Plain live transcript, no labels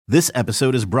This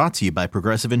episode is brought to you by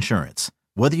Progressive Insurance.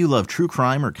 Whether you love true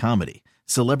crime or comedy,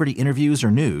 celebrity interviews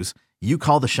or news, you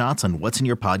call the shots on what's in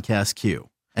your podcast queue.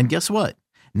 And guess what?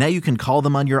 Now you can call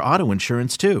them on your auto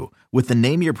insurance too with the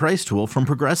Name Your Price tool from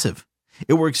Progressive.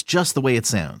 It works just the way it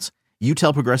sounds. You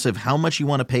tell Progressive how much you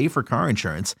want to pay for car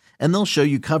insurance, and they'll show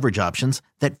you coverage options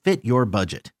that fit your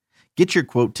budget. Get your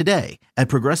quote today at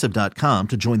Progressive.com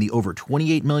to join the over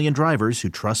 28 million drivers who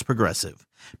trust Progressive.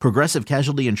 Progressive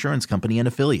Casualty Insurance Company and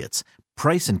Affiliates.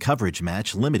 Price and coverage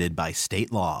match limited by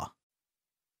state law.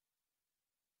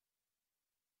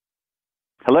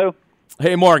 Hello.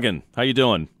 Hey, Morgan. How you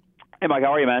doing? Hey, Mike.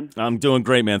 How are you, man? I'm doing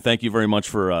great, man. Thank you very much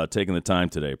for taking the time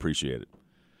today. Appreciate it.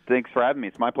 Thanks for having me.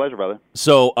 It's my pleasure, brother.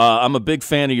 So I'm a big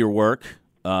fan of your work.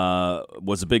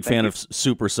 Was a big fan of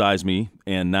Super Size Me,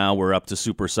 and now we're up to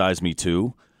Super Size Me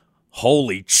 2.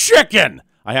 Holy chicken!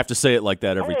 I have to say it like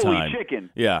that every time. Holy chicken!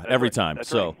 Yeah, every time. That's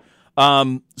so,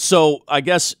 right. So I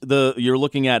guess you're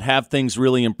looking at have things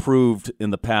really improved in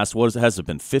the past. Has it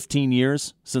been 15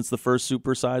 years since the first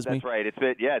Super Size Me? That's right. It's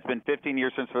been 15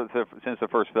 years since the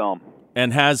first film.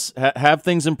 And have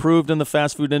things improved in the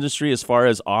fast food industry as far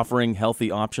as offering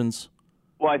healthy options?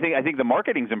 Well, I think the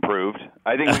marketing's improved.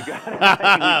 I think we've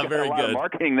got, Very a lot good. of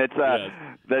marketing that's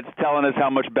telling us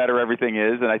how much better everything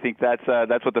is, and I think that's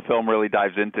what the film really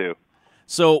dives into.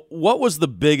 So, what was the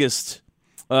biggest?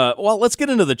 Well, let's get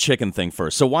into the chicken thing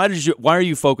first. So, why are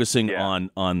you focusing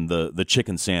on the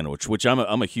chicken sandwich, which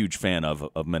I'm a huge fan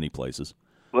of many places?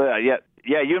 Well,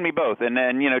 yeah, you and me both. And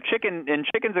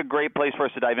chicken's a great place for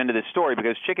us to dive into this story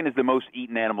because chicken is the most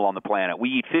eaten animal on the planet. We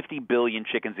eat 50 billion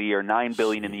chickens a year, 9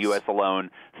 billion in the U.S.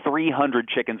 alone, 300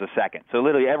 chickens a second. So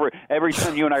literally every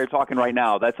time you and I are talking right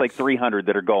now, that's like 300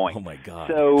 that are going. Oh my God!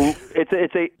 So it's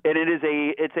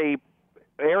a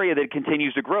area that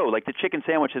continues to grow. Like the chicken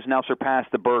sandwich has now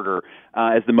surpassed the burger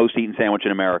as the most eaten sandwich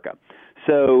in America.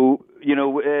 So,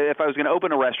 if I was going to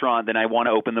open a restaurant, then I want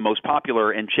to open the most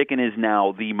popular, and chicken is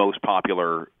now the most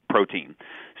popular protein.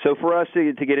 So for us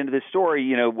to get into this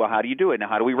story, well, how do you do it? Now,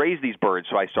 how do we raise these birds?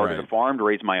 So I started a farm to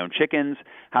raise my own chickens.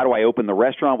 How do I open the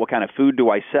restaurant? What kind of food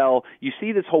do I sell? You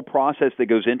see this whole process that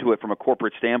goes into it from a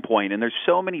corporate standpoint, and there's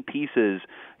so many pieces.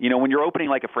 When you're opening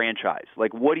like a franchise,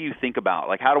 like what do you think about?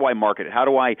 Like how do I market it? How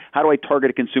do I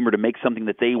target a consumer to make something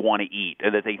that they want to eat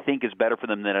and that they think is better for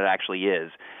them than it actually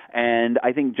is? And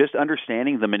I think just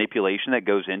understanding the manipulation that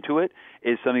goes into it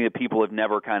is something that people have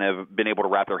never kind of been able to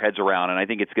wrap their heads around, and I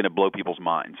think it's going to blow people's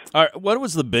minds. All right, what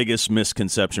was the biggest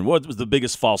misconception? What was the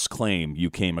biggest false claim you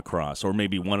came across, or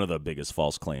maybe one of the biggest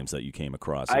false claims that you came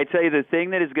across? I'd say the thing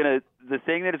that is going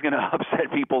to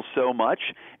upset people so much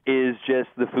is just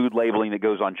the food labeling that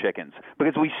goes on chickens,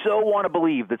 because we so want to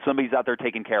believe that somebody's out there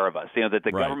taking care of us, that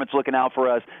the government's looking out for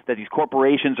us, that these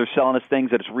corporations are selling us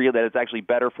things that it's real, that it's actually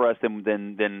better for us than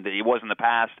it was in the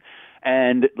past.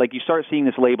 And like you start seeing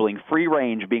this labeling, free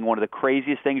range being one of the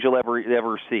craziest things you'll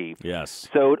ever see. Yes.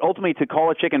 So ultimately, to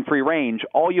call a chicken free range,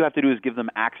 all you have to do is give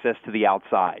them access to the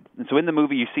outside. And so in the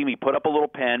movie, you see me put up a little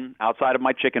pen outside of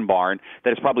my chicken barn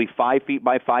that is probably 5 feet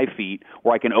by 5 feet,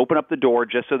 where I can open up the door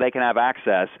just so they can have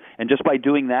access. And just by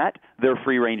doing that, they're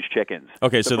free range chickens.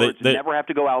 Okay, so they never have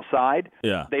to go outside.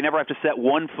 Yeah. They never have to set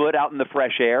 1 foot out in the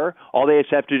fresh air. All they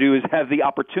just have to do is have the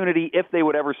opportunity, if they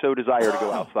would ever so desire, to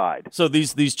go outside. So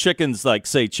these chickens, like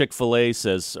say Chick-fil-A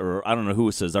says, or I don't know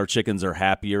who says, our chickens are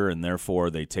happier and therefore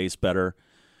they taste better.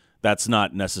 That's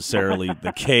not necessarily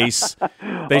the case.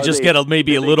 They just get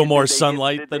maybe a little more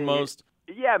sunlight than most.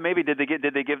 Yeah, maybe did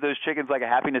they give those chickens like a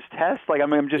happiness test? Like,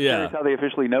 I'm just curious how they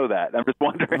officially know that. I'm just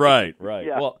wondering. Right.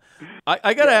 Yeah. Well,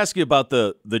 I got to ask you about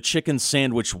the chicken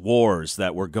sandwich wars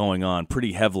that were going on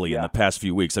pretty heavily in the past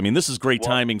few weeks. I mean, this is great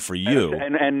timing for you.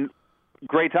 And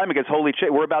great time because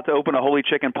we're about to open a Holy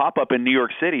Chicken pop-up in New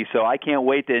York City, so I can't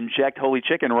wait to inject Holy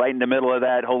Chicken right in the middle of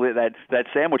that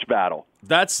sandwich battle.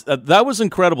 That was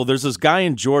incredible. There's this guy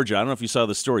in Georgia, I don't know if you saw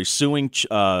the story, suing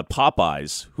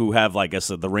Popeyes, who have, I guess,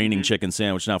 the reigning chicken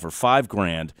sandwich now for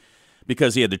 $5,000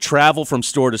 because he had to travel from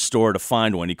store to store to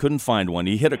find one. He couldn't find one.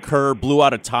 He hit a curb, blew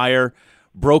out a tire,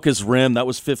 broke his rim. That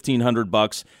was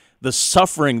 $1,500. The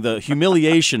suffering, the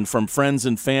humiliation from friends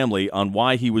and family on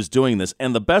why he was doing this.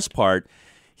 And the best part,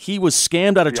 he was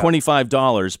scammed out of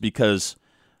 $25 because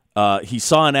he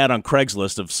saw an ad on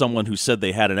Craigslist of someone who said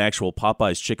they had an actual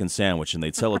Popeyes chicken sandwich and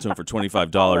they'd sell it to him for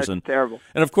 $25. Oh, that's terrible.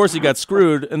 And of course he got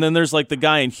screwed. And then there's like the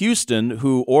guy in Houston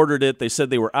who ordered it. They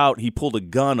said they were out. He pulled a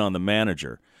gun on the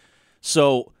manager.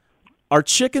 So are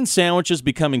chicken sandwiches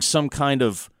becoming some kind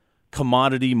of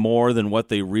commodity more than what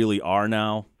they really are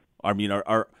now? I mean,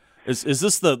 is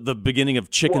this the beginning of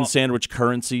chicken sandwich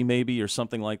currency, maybe, or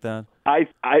something like that?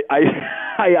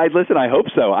 I I listen. I hope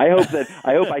so. I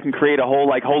hope I can create a whole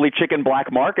like holy chicken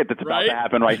black market that's about to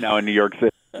happen right now in New York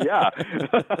City. Yeah,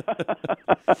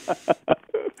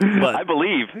 I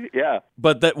believe. Yeah,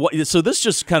 but so this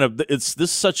just kind of this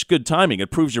is such good timing.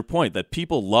 It proves your point that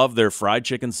people love their fried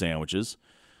chicken sandwiches.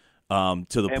 To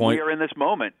the point we are in this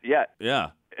moment. Yeah,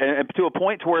 yeah. And to a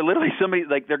point to where literally somebody,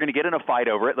 like, they're going to get in a fight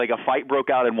over it. Like, a fight broke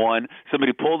out in one.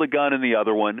 Somebody pulled a gun in the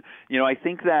other one. You know, I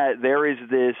think that there is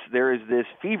this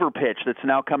fever pitch that's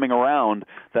now coming around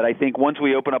that I think once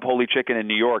we open up Holy Chicken in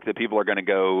New York, that people are going to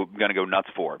go nuts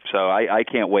for. So I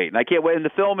can't wait. And I can't wait. And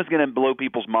the film is going to blow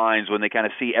people's minds when they kind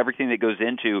of see everything that goes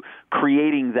into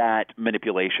creating that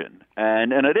manipulation.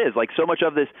 And it is. Like, so much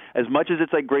of this, as much as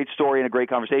it's like great story and a great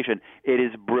conversation, it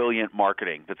is brilliant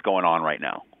marketing that's going on right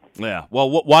now. Yeah. Well,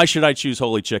 why should I choose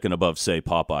Holy Chicken above, say,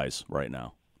 Popeyes right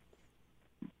now?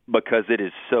 Because it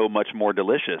is so much more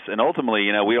delicious, and ultimately,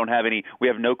 you know, we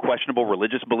have no questionable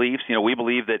religious beliefs. You know, we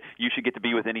believe that you should get to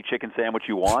be with any chicken sandwich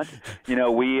you want. You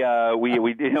know, we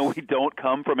don't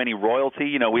come from any royalty.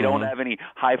 You know, we don't have any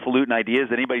highfalutin ideas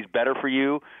that anybody's better for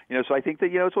you. You know, so I think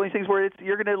that, you know, it's one of these things where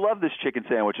you're going to love this chicken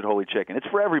sandwich at Holy Chicken. It's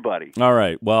for everybody. All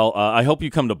right. Well, I hope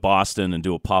you come to Boston and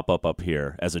do a pop-up up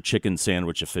here as a chicken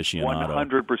sandwich aficionado.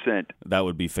 100%. That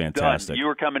would be fantastic. Done. You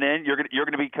are coming in. You're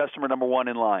going to be customer number one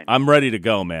in line. I'm ready to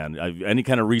go, man. Any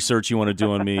kind of research you want to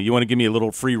do on me, you want to give me a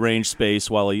little free range space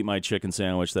while I eat my chicken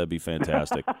sandwich, that'd be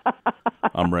fantastic.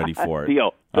 I'm ready for it.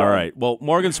 Deal. All right. Well,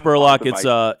 Morgan Spurlock,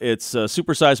 awesome, it's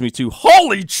Super Size Me 2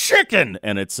 Holy Chicken,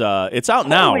 and it's out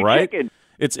now, Holy right? Chicken.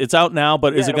 It's out now,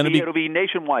 but is it going to be? It'll be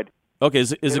nationwide. Okay,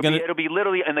 is it going to? It'll be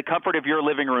literally in the comfort of your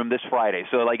living room this Friday.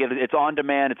 So, like, it's on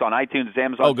demand. It's on iTunes. It's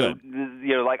Amazon. Oh, good. So,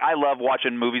 you know, like, I love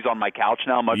watching movies on my couch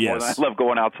now much more than I love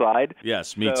going outside.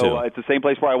 Yes, me too. too. It's the same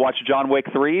place where I watch John Wick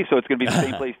 3, so it's going to be the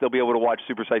same place they'll be able to watch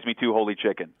Super Size Me 2 Holy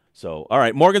Chicken. So, all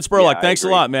right, Morgan Spurlock, thanks a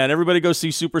lot, man. Everybody go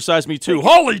see Super Size Me 2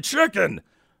 Holy Chicken.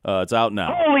 It's out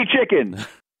now. Holy Chicken.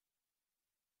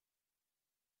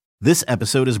 This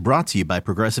episode is brought to you by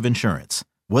Progressive Insurance.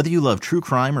 Whether you love true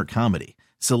crime or comedy,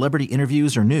 celebrity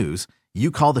interviews or news,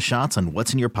 you call the shots on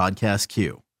what's in your podcast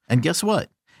queue. And guess what?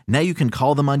 Now you can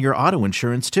call them on your auto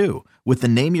insurance too with the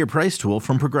Name Your Price tool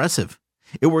from Progressive.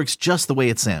 It works just the way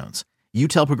it sounds. You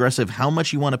tell Progressive how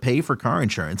much you want to pay for car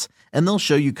insurance, and they'll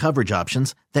show you coverage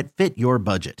options that fit your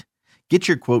budget. Get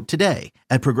your quote today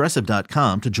at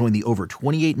Progressive.com to join the over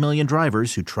 28 million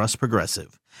drivers who trust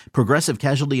Progressive. Progressive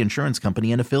Casualty Insurance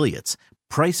Company and Affiliates.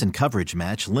 Price and coverage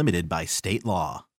match limited by state law.